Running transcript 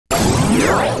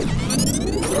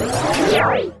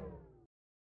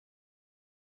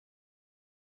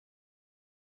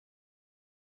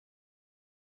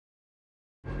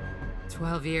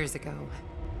12 years ago,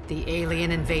 the alien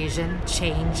invasion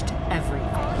changed everything.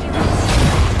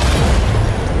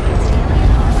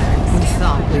 We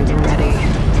thought we were ready,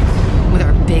 with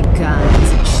our big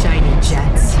guns and shiny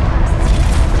jets.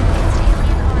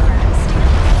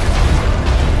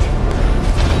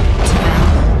 To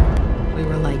them, we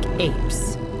were like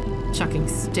apes, chucking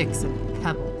sticks and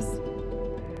pebbles.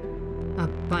 A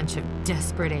bunch of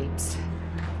desperate apes.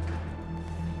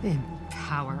 In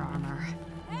power armor.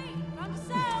 Hey, found a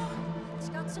cell!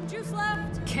 Just got some juice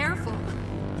left. Careful!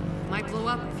 Might blow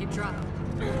up if you drop.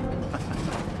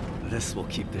 This will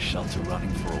keep the shelter running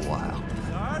for a while.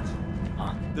 Sarge?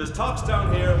 Huh? There's talks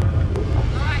down here.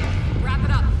 Alright, wrap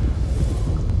it up.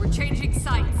 We're changing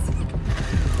sites.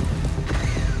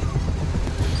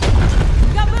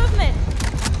 We got movement!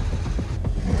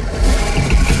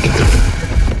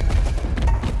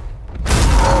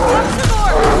 Some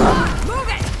more! Move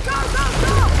it! Go, go,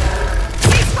 go!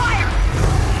 Cease fire!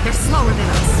 They're slower than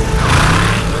us.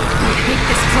 I hate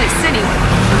this place anyway.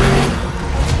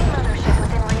 Mothership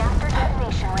within reactor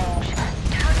detonation range.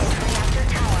 Target reactor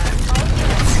tower. All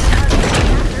units target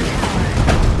reactor tower.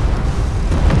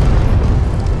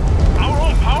 Our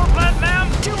own power plant, ma'am?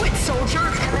 Do it, soldier!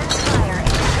 Commence fire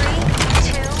in 3,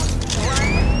 2,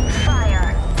 1, fire.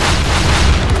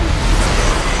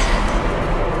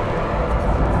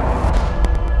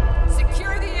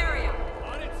 Secure the area!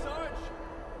 On it, Sarge!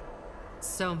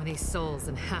 So many souls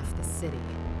in half the city.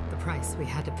 The price we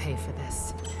had to pay for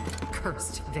this.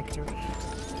 Cursed victory.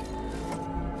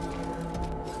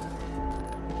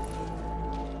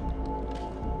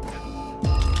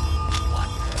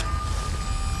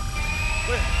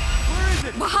 Where is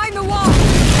it? Behind the wall!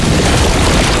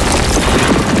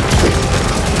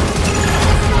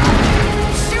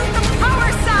 Shoot the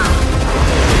power cell!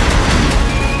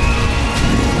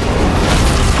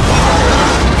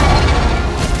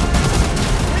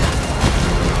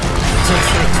 Just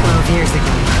like 12 years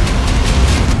ago.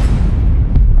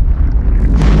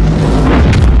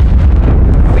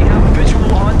 We have a visual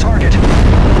on target.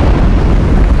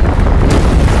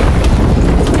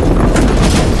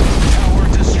 Tower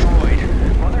destroyed.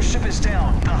 Mothership is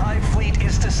down. The Hive fleet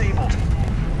is disabled.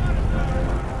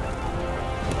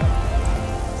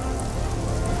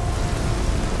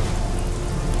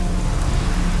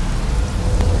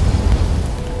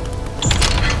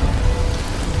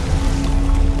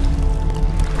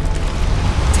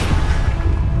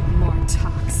 More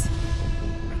talks.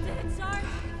 Dead,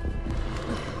 Sarge?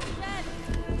 Dead.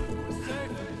 We're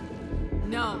safe.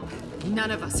 No,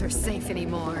 none of us are safe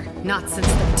anymore. Not since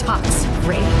the toxic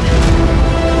rain.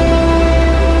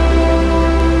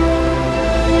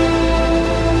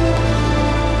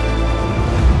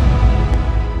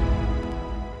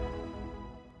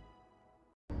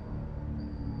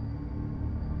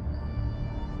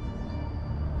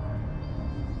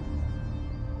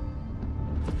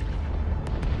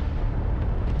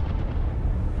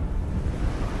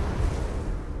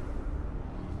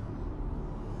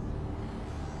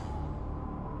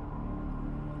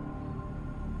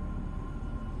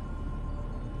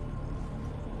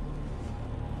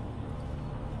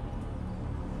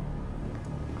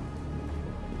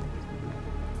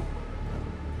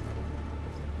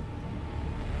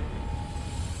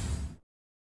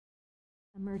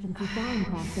 Emergency thawing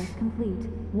process complete.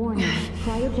 Warning,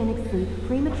 cryogenic sleep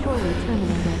prematurely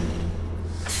terminated.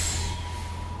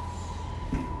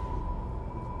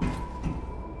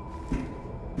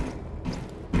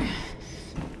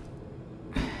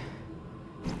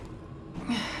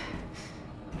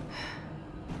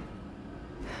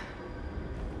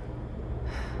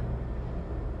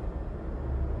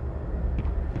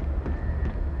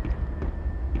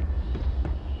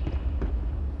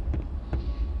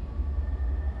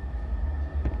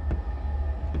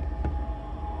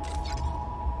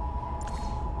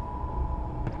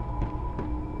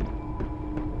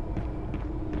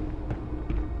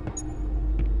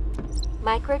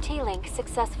 Micro T-Link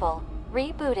successful.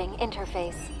 Rebooting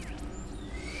interface.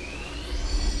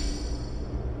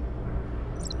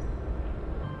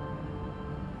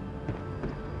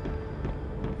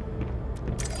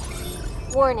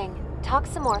 Warning.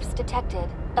 Toximorphs detected.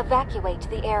 Evacuate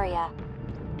the area.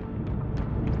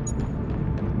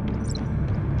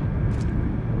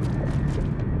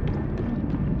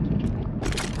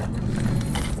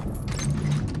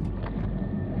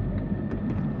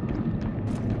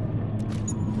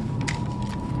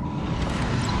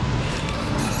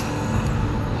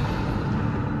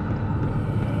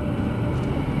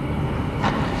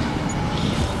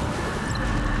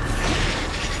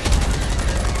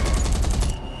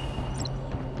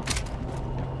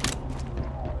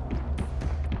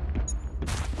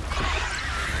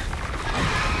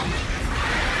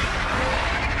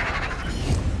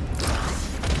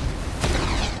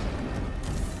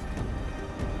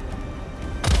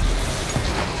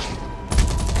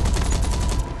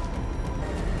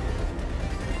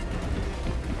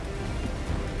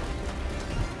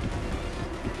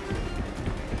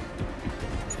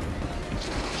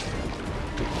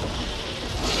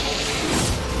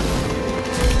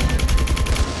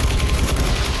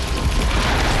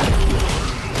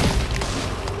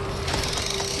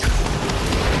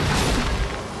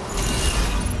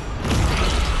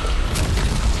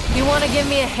 You want to give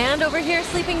me a hand over here,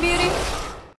 Sleeping Beauty?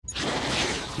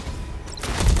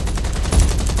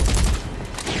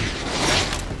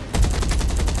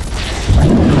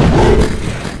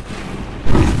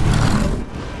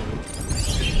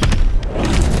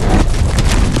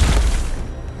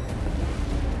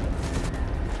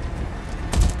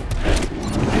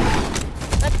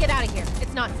 Let's get out of here.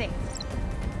 It's not safe.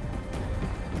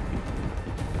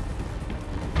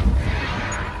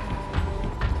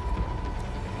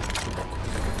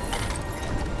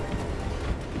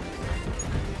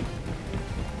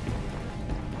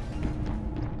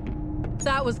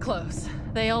 That was close.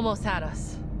 They almost had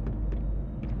us.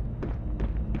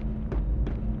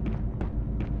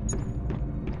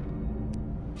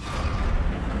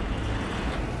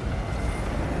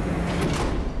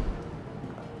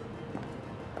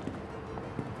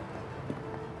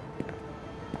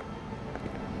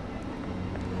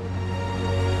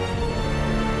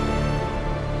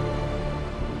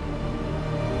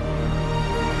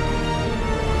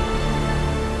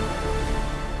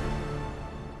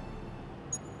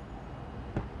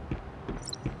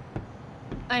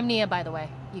 I'm Nia, by the way.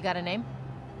 You got a name?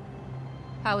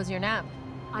 How was your nap?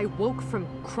 I woke from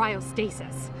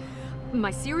cryostasis.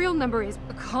 My serial number is...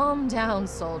 Calm down,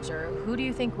 soldier. Who do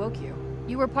you think woke you?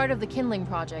 You were part of the Kindling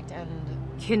Project and...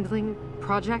 Kindling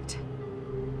Project?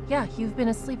 Yeah, you've been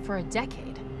asleep for a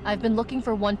decade. I've been looking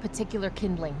for one particular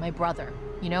Kindling, my brother.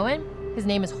 You know him? His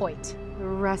name is Hoyt. The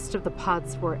rest of the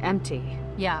pods were empty.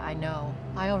 Yeah, I know.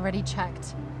 I already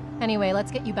checked. Anyway,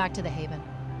 let's get you back to the Haven.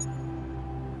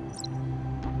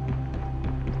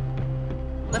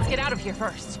 Let's get out of here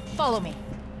first. Follow me.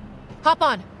 Hop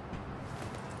on.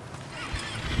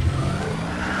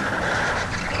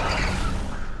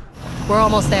 We're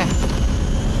almost there.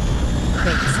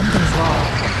 Wait, something's wrong.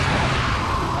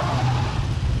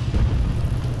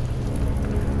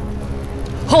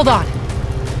 Hold on.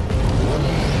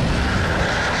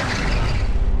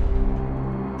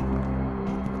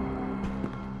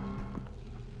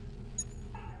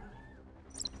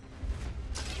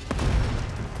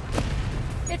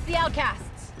 It's the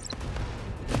outcasts.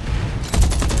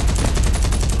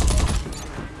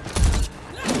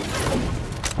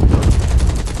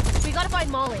 We gotta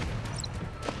find Molly.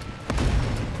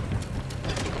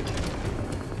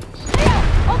 Leo,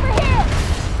 over here!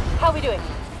 How are we doing?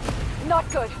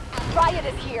 Not good. Riot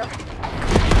is here.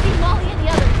 See Molly and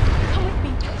the others. Come with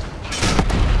me.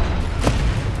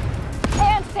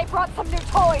 And they brought some new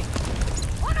toys.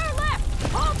 On our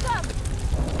left! Hold them!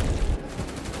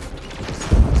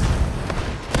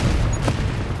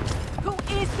 Who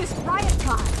is this riot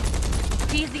guy?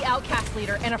 He's the outcast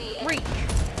leader and a freak.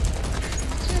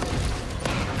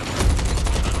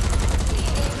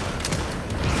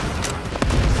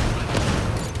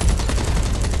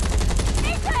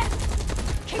 Ethan!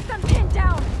 Keep them pinned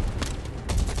down!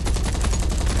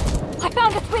 I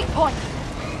found its weak point!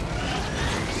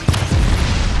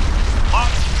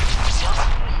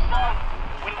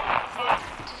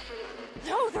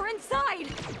 No, they're inside!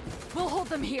 We'll hold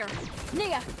them here.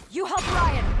 Nia, you help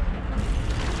Ryan.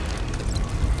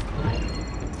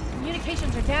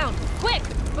 Communications are down. Quick!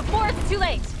 Before it's too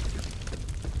late!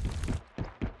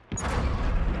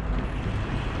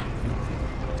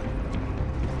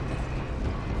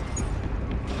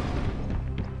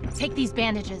 Take these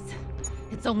bandages.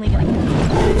 It's only gonna...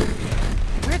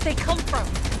 Where'd they come from?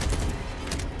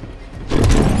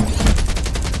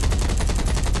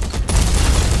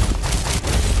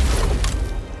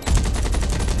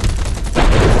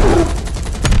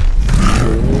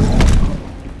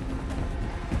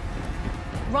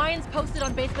 Ryan's posted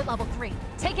on basement level 3.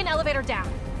 Take an elevator down.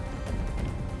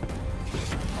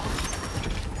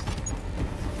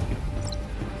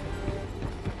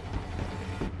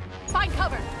 Find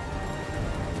cover.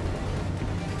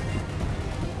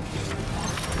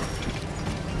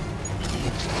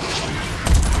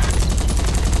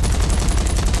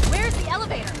 Where's the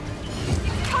elevator?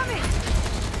 It's coming!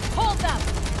 Hold them!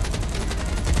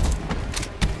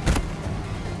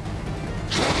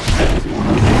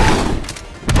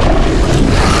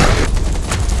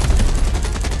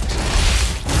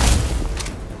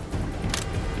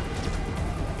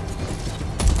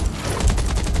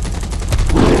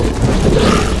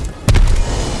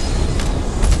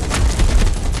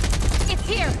 It's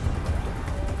here!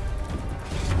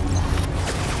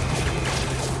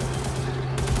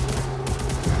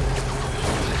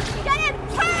 Get in!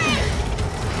 Hurry!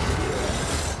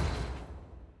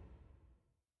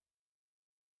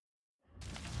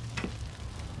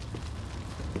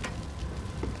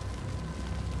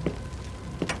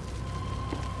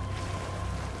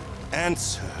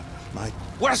 Answer my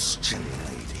question,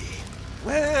 lady.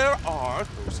 Where are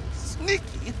those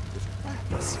sneaky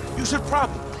rats? You should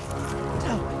probably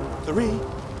tell me. 3,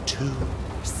 2.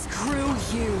 Screw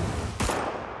you.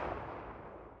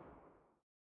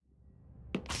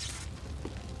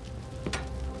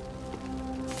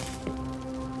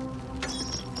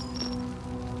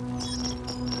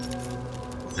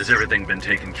 Has everything been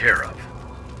taken care of?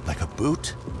 Like a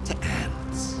boot to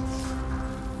ants.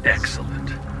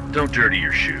 Excellent. Don't dirty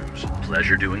your shoes.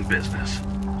 Pleasure doing business.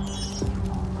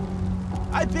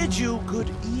 I bid you good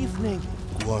evening,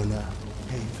 Guarna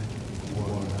Haven.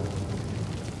 Guarna.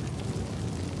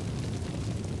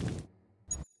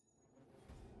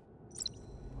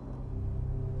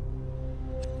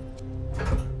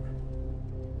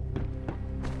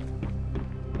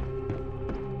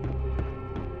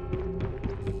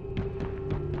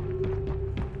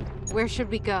 Where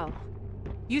should we go?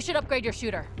 You should upgrade your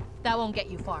shooter. That won't get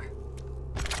you far.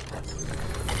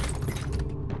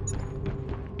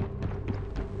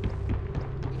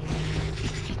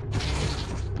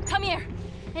 Come here,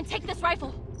 and take this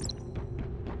rifle.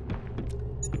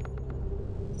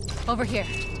 Over here,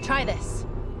 try this.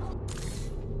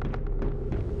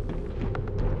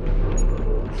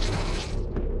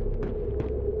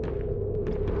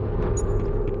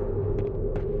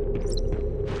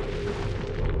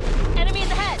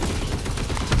 Enemies ahead!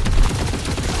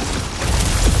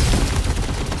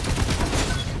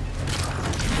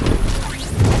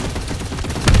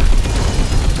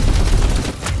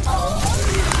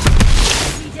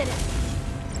 We did it.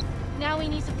 Now we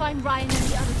need to find Ryan and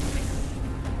the others.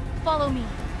 Follow me.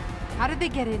 How did they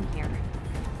get in here?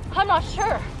 I'm not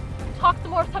sure.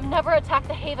 Toximorphs have never attacked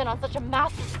the Haven on such a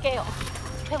massive scale.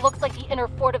 It looks like the inner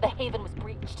fort of the Haven was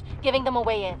breached, giving them a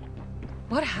way in.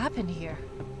 What happened here?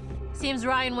 Seems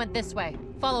Ryan went this way.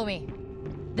 Follow me.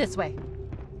 This way.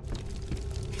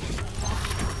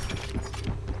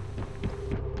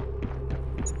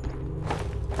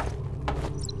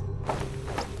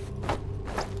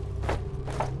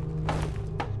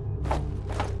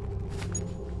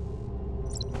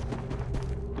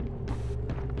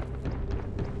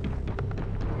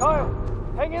 Kyle,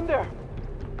 hang in there.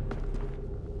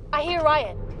 I hear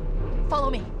Ryan.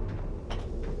 Follow me.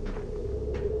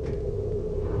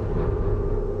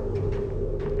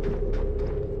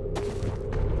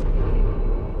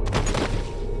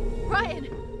 Ryan,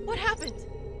 what happened?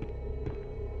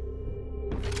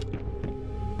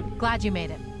 Glad you made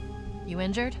it. You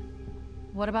injured?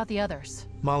 What about the others?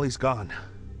 Molly's gone.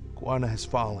 Guarna has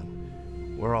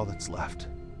fallen. We're all that's left.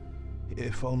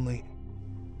 If only...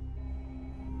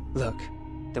 Look,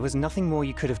 there was nothing more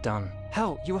you could have done.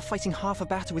 Hell, you were fighting half a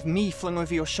battle with me flung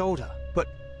over your shoulder. But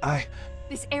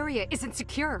This area isn't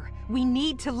secure. We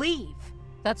need to leave.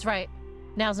 That's right.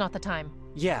 Now's not the time.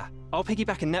 Yeah, I'll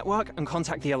piggyback a network and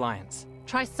contact the Alliance.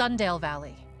 Try Sundale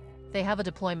Valley. They have a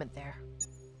deployment there.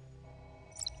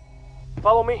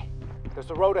 Follow me.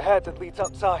 There's a road ahead that leads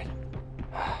outside.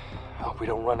 Hope we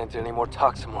don't run into any more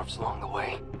toximorphs along the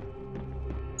way.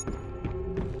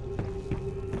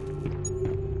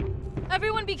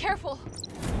 Everyone be careful!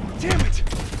 Damn it!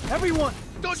 Everyone!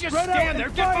 Don't just spread stand out there,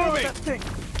 and get fire moving! at that thing!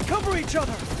 Cover each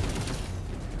other!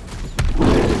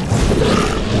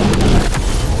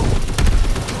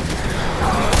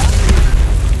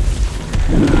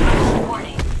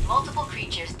 Warning. Multiple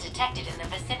creatures detected in the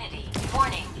vicinity.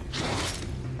 Warning.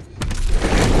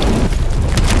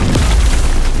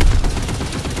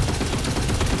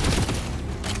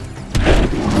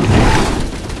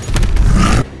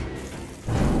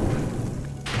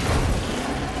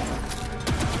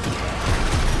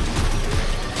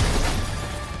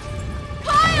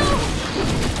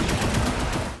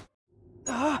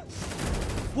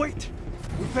 Wait!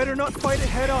 We better not fight it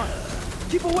head on.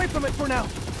 Keep away from it for now.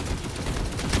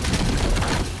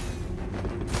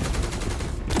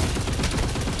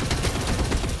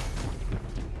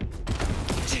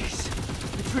 Jeez!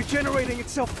 It's regenerating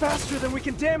itself faster than we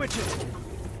can damage it!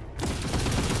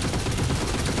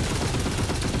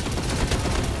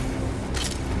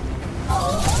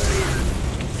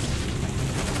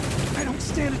 I don't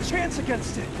stand a chance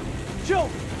against it! Joe,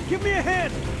 give me a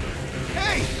hand!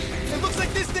 Hey! It looks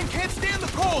like this thing can't stand the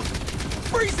cold!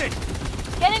 Freeze it!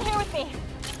 Get in here with me!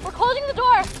 We're closing the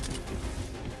door!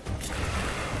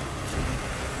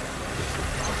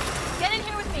 Get in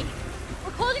here with me!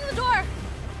 We're closing the door!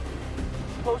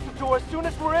 Close the door as soon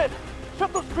as we're in!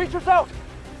 Shut those creatures out!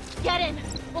 Get in!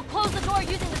 We'll close the door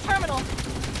using the terminal!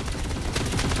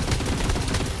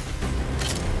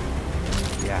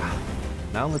 Yeah.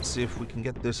 Now let's see if we can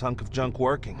get this hunk of junk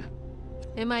working.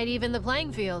 It might even the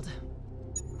playing field.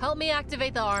 Help me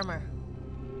activate the armor.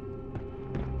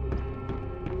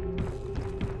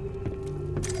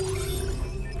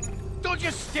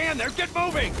 just stand there. Get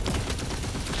moving!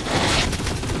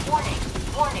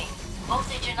 Warning.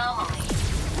 Voltage anomaly.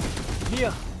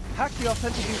 Mia, hack the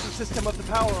authentication system of the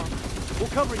power arm. We'll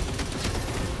cover you.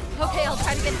 Okay, I'll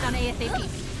try to get it done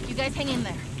ASAP. You guys hang in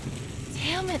there.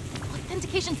 Damn it! The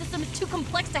authentication system is too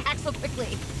complex to hack so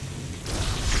quickly.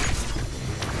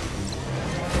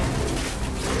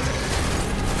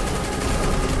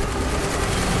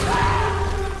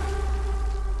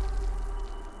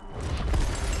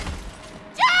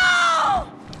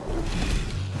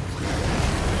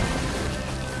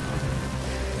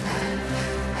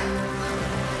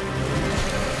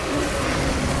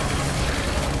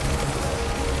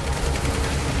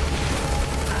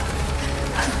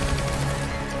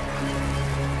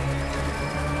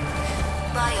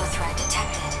 Biothreat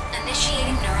detected.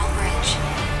 Initiating neural bridge.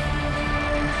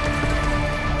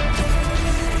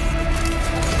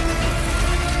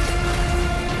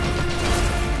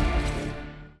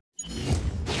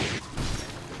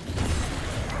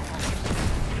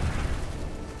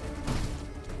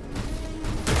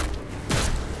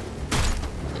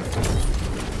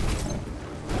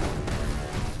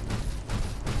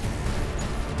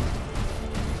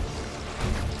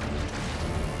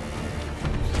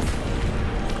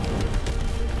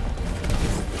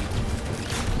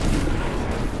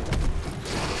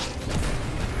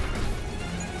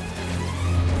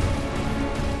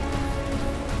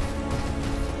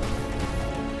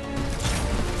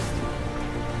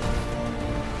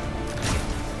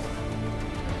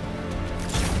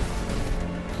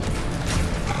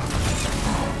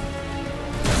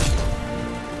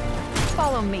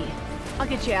 Follow me. I'll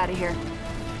get you out of here.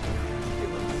 You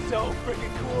look so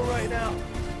freaking cool right now.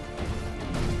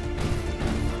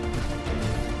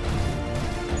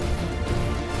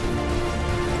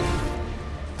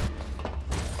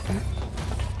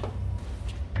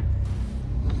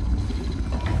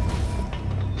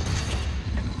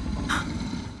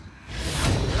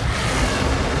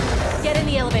 Get in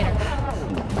the elevator.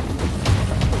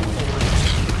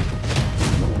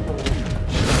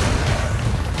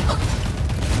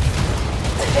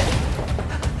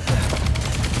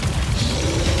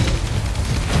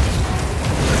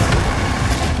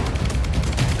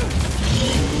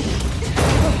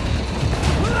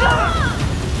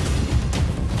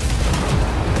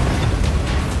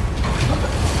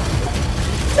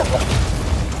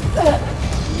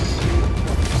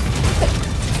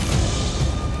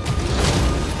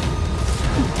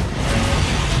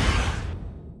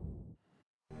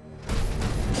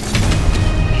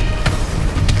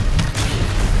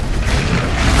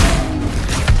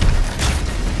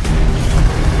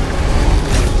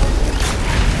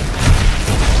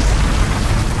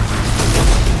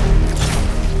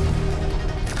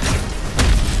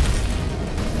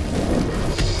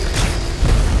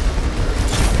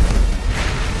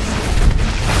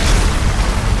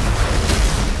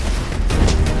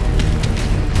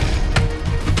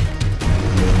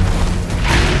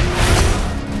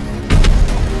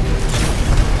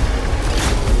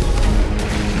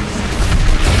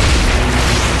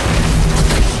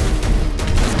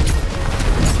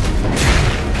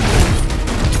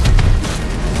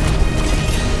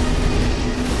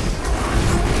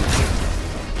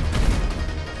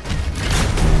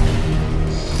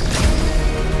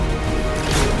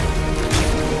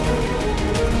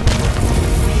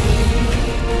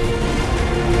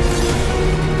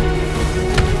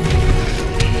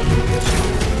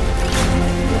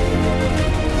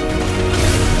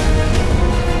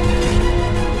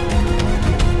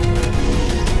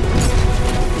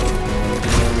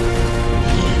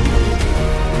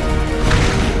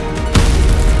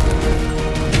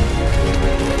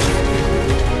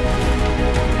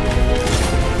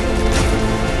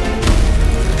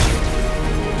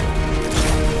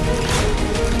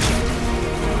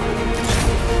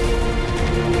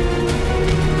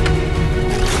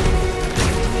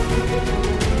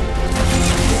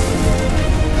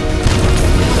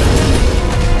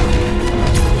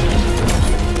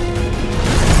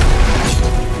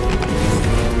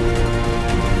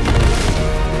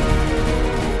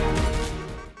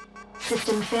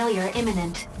 System failure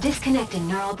imminent. Disconnecting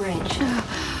neural bridge.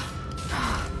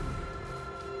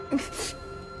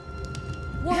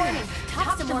 Warning!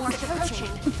 Toximorphs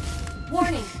approaching.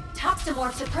 Warning!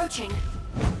 Toximorphs approaching.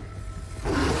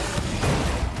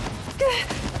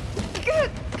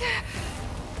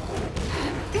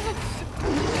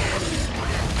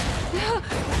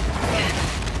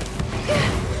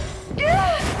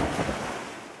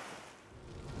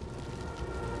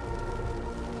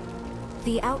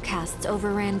 The outcasts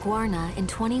overran Guarna in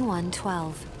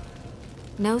 2112.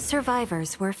 No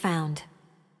survivors were found.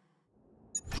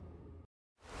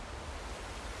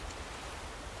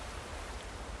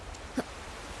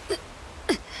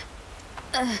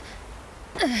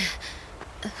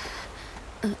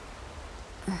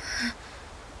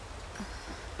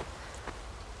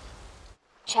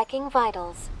 Checking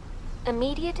vitals.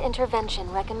 Immediate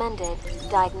intervention recommended.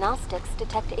 Diagnostics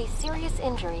detect a serious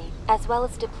injury, as well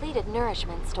as depleted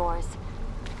nourishment stores.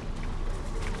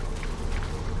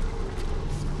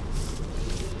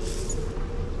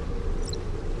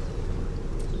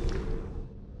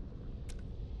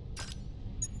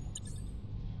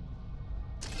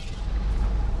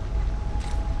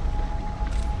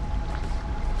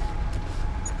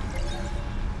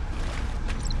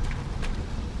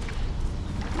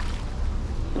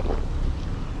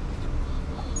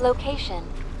 Location: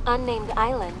 unnamed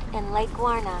island in Lake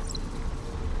Guarna.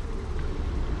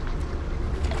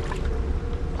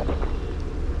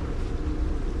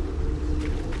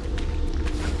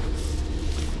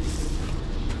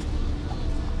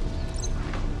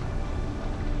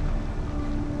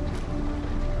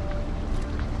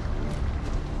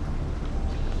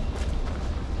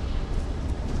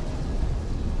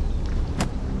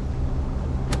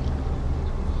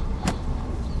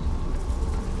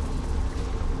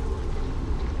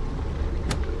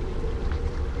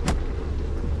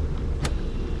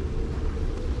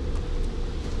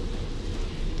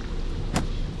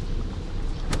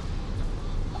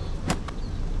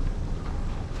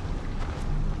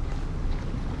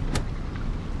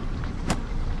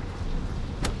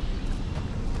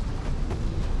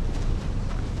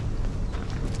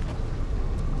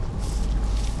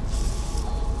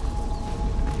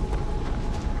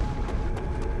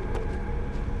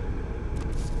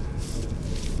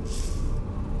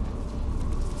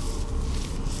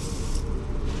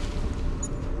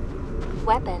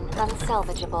 Weapon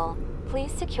unsalvageable.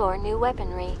 Please secure new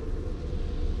weaponry.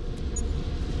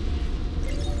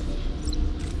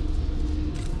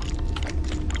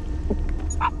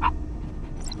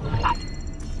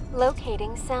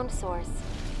 Locating sound source.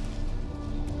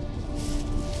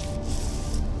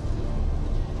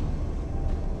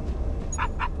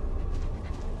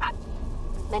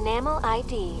 Manamal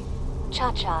ID.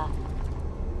 Cha-Cha.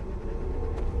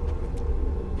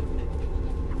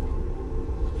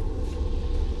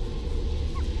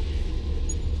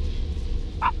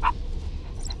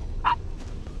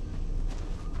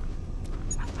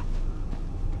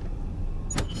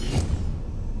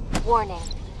 Warning.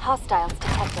 Hostiles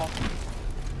detected.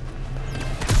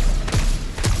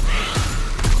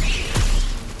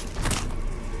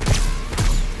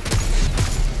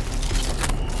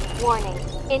 Warning.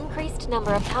 Increased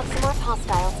number of toximorph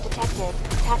hostiles detected.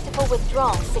 Tactical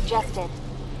withdrawal suggested.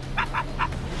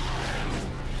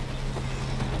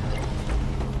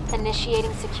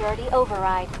 Initiating security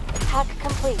override. Hack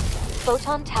complete.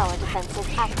 Photon tower defenses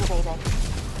activated.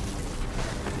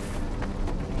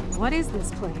 What is this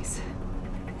place?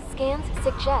 Scans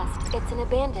suggest it's an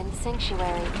abandoned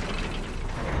sanctuary.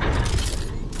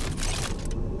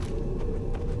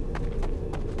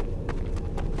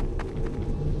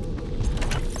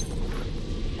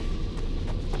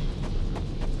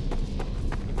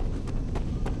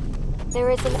 There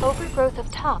is an overgrowth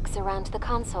of tox around the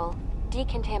console.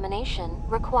 Decontamination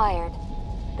required.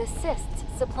 The cysts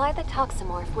supply the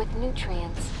toximorph with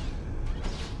nutrients.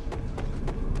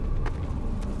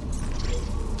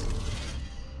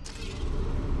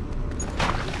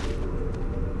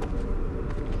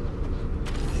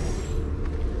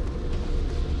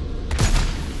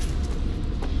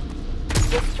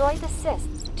 Destroy the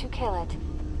cysts to kill it.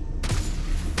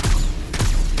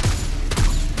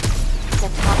 The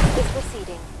tox is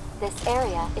receding. This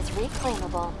area is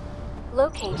reclaimable.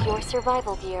 Locate your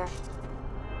survival gear.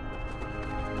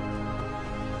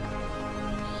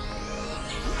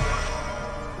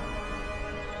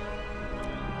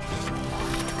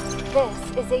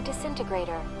 This is a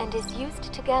disintegrator and is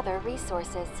used to gather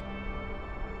resources.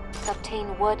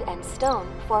 Obtain wood and stone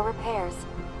for repairs.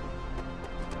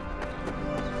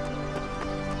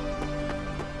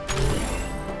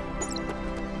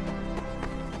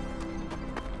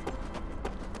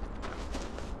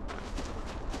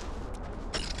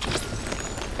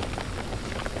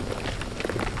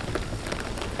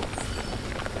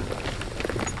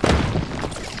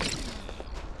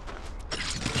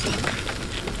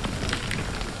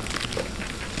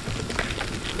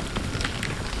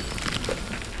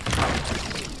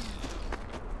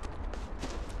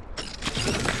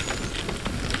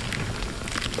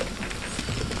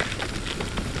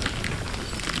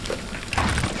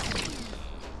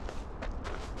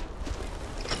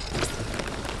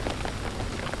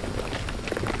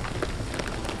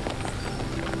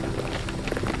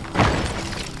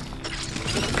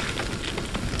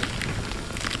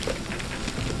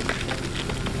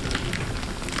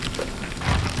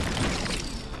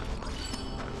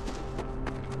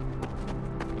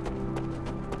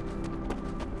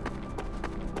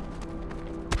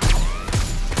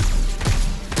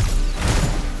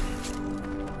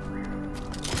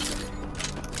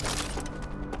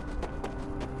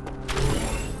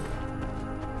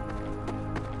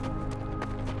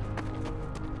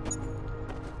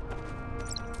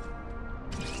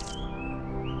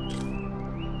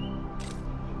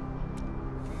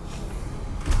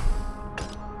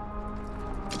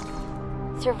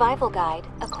 Survival Guide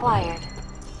acquired.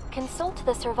 Consult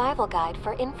the Survival Guide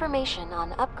for information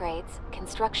on upgrades,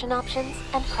 construction options,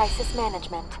 and crisis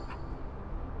management.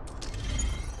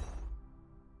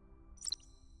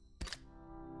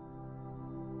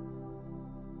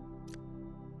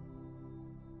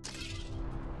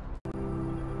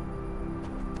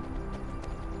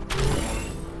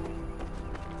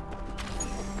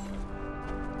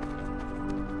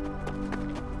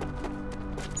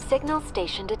 Signal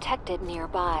station detected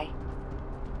nearby.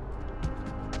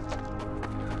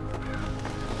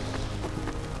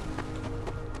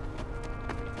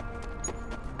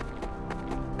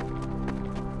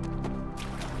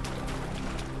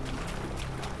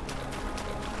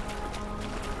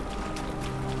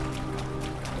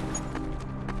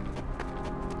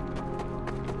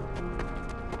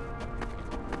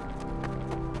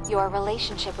 Your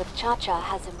relationship with Cha-Cha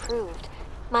has improved.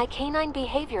 My canine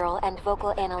behavioral and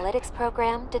vocal analytics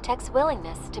program detects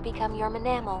willingness to become your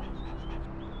Manamal.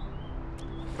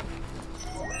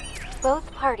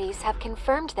 Both parties have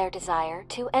confirmed their desire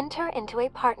to enter into a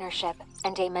partnership,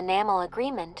 and a Manamal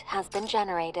agreement has been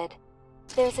generated.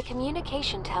 There's a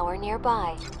communication tower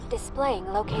nearby,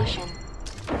 displaying location.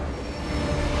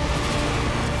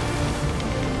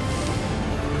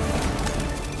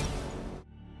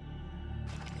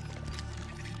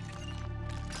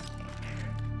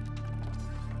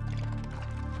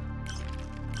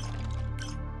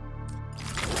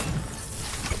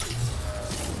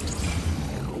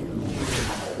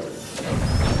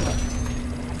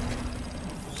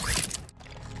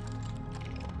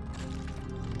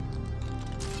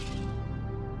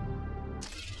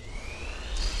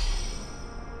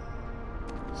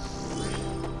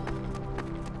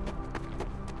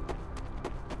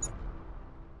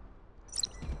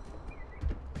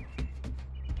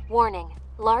 Warning,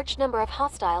 large number of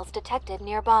hostiles detected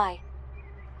nearby.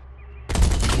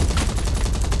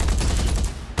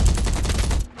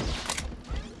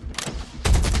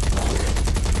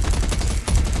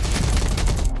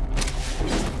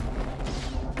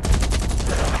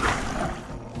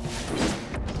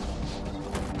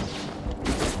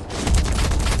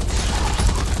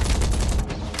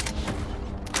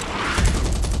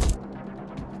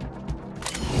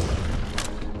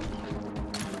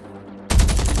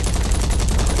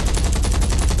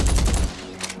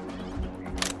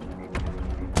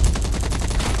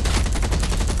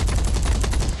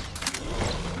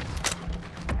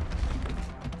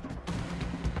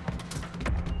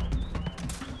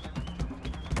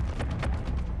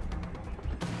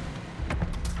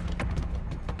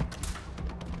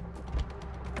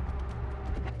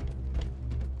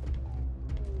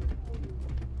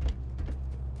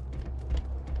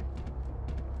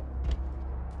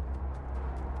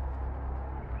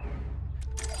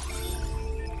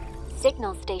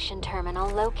 Signal station terminal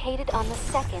located on the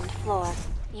 2nd floor.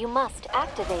 You must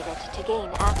activate it to gain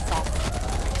access.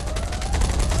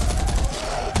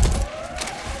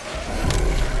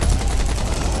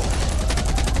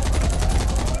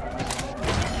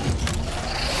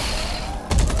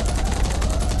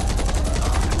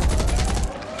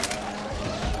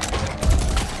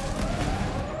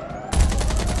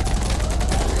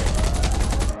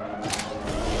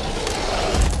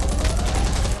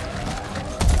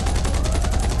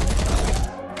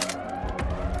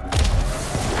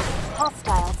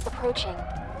 Hostiles approaching.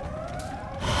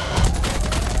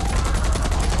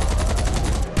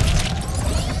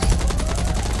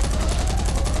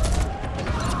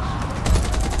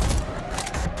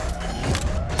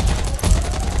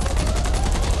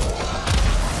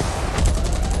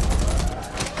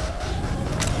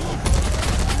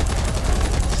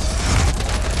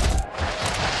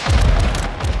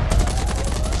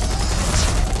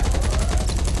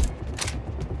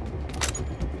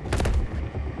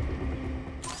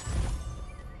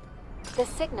 The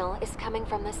signal is coming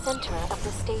from the center of the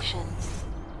station.